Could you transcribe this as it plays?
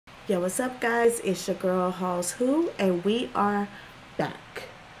Yo, what's up, guys? It's your girl Halls Who, and we are back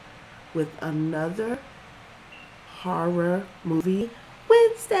with another horror movie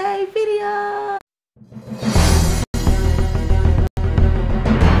Wednesday video.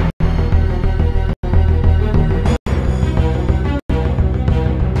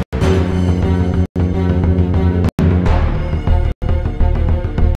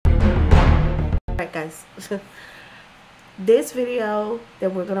 Alright, guys. This video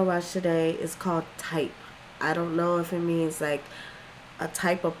that we're gonna watch today is called Type. I don't know if it means like a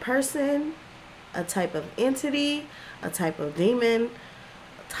type of person, a type of entity, a type of demon,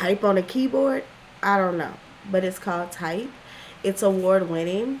 a type on a keyboard. I don't know, but it's called Type. It's award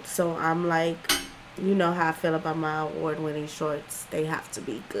winning, so I'm like, you know how I feel about my award winning shorts. They have to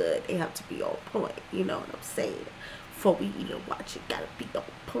be good. They have to be on point. You know what I'm saying? Before we even watch it, gotta be on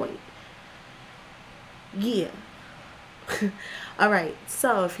point. Yeah. Alright,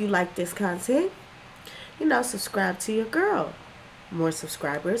 so if you like this content, subscribe to your girl. More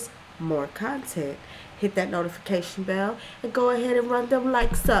subscribers, more content. Hit that notification bell and go ahead and run them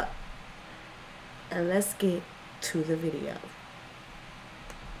likes up. And let's get to the video.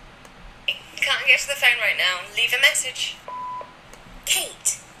 Can't get to the phone right now. Leave a message.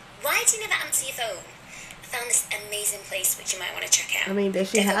 Kate, why do you never answer your phone? I found this amazing place which you might want to check out. I mean, does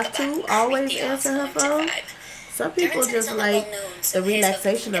she have to always answer her phone? Some people just like the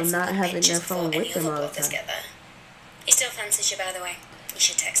relaxation of not having their phone with them all the time. He still fancies you, by the way. You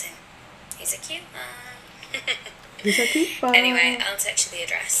should text him. He's a cute one. He's a cute one. Anyway, I'll text you the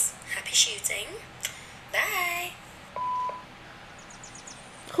address. Happy shooting. Bye.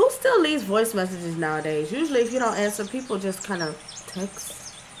 Who still leaves voice messages nowadays? Usually if you don't answer, people just kind of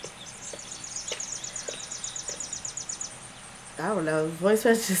text. I don't know. Voice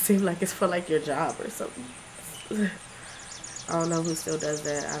messages seem like it's for like your job or something. I don't know who still does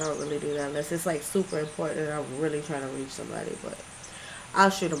that. I don't really do that unless it's like super important and I'm really trying to reach somebody, but I'll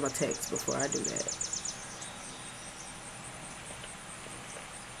shoot them a text before I do that.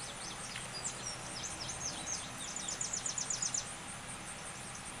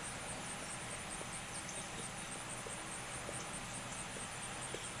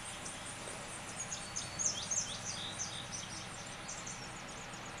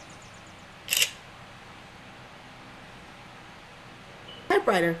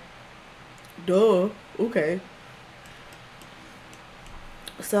 Typewriter. Duh. Okay.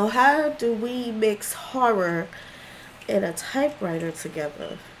 So how do we mix horror and a typewriter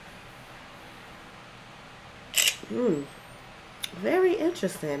together? Very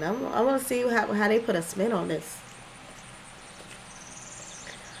interesting. I want to see how they put a spin on this.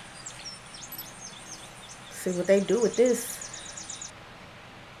 See what they do with this.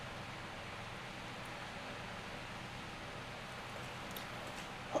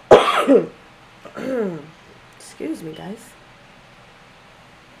 Excuse me, guys.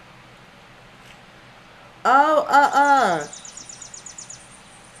 Oh,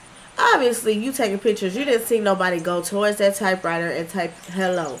 obviously, you taking pictures. You didn't see nobody go towards that typewriter and type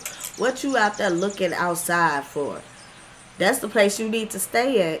hello. What you out there looking outside for? That's the place you need to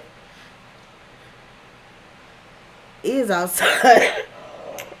stay at. Is outside.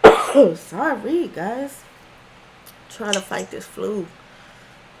 Sorry, guys. Trying to fight this flu.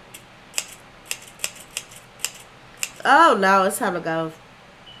 Oh no, it's time to go.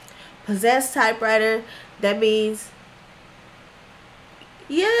 Possessed typewriter. That means,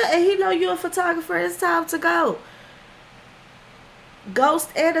 yeah, and he know you're a photographer. It's time to go. Ghost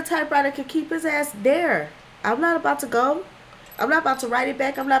and the typewriter can keep his ass there. I'm not about to go. I'm not about to write it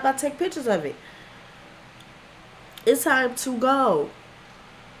back. I'm not about to take pictures of it. It's time to go.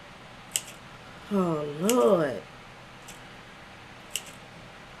 Oh Lord.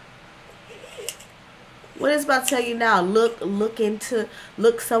 What is about to tell you now?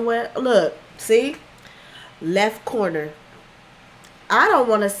 Look somewhere. Look, see? Left corner. I don't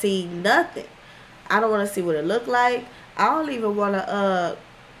want to see nothing. I don't want to see what it looked like. I don't even want to,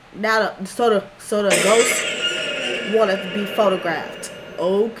 so the ghost wanted to be photographed.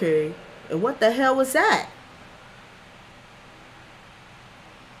 Okay. And what the hell was that?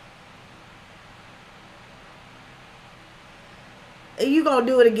 And you gonna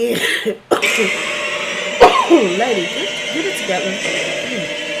do it again. Lady, get it together.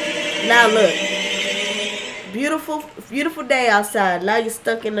 Now look, beautiful day outside. Now you're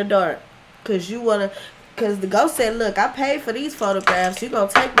stuck in the dark because the ghost said, look, I paid for these photographs. You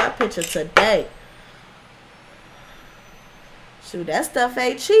gonna take my picture today. Shoot, that stuff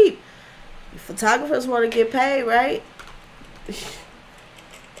ain't cheap. Photographers want to get paid, right?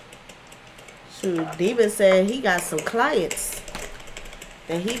 Shoot, Demon said he got some clients.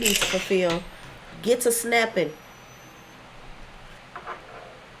 that he needs to fulfill. Get to snapping.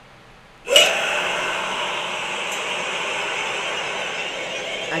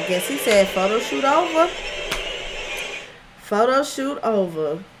 I guess he said photo shoot over. Photo shoot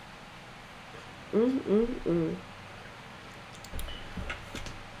over.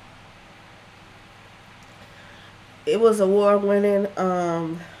 It was award winning.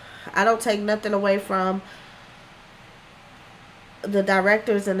 I don't take nothing away from the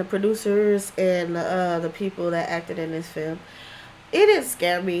directors and the producers and the people that acted in this film. It didn't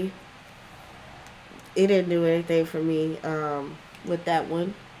scare me. It didn't do anything for me with that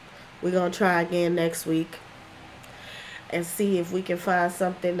one. We're going to try again next week and see if we can find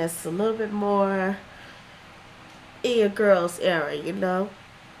something that's a little bit more in your girl's era, you know.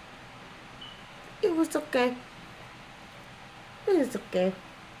 It was okay. It is okay.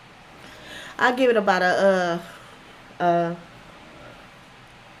 I'll give it about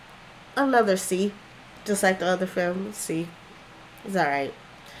another C. Just like the other film. C. It's alright.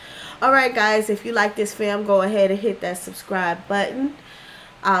 Alright guys, if you like this film, go ahead and hit that subscribe button.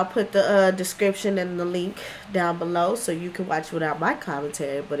 I'll put the description and the link down below so you can watch without my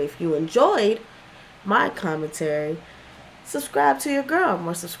commentary. But if you enjoyed my commentary, subscribe to your girl.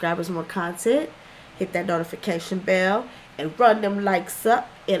 More subscribers, more content. Hit that notification bell and run them likes up.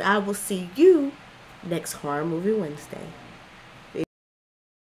 And I will see you next Horror Movie Wednesday.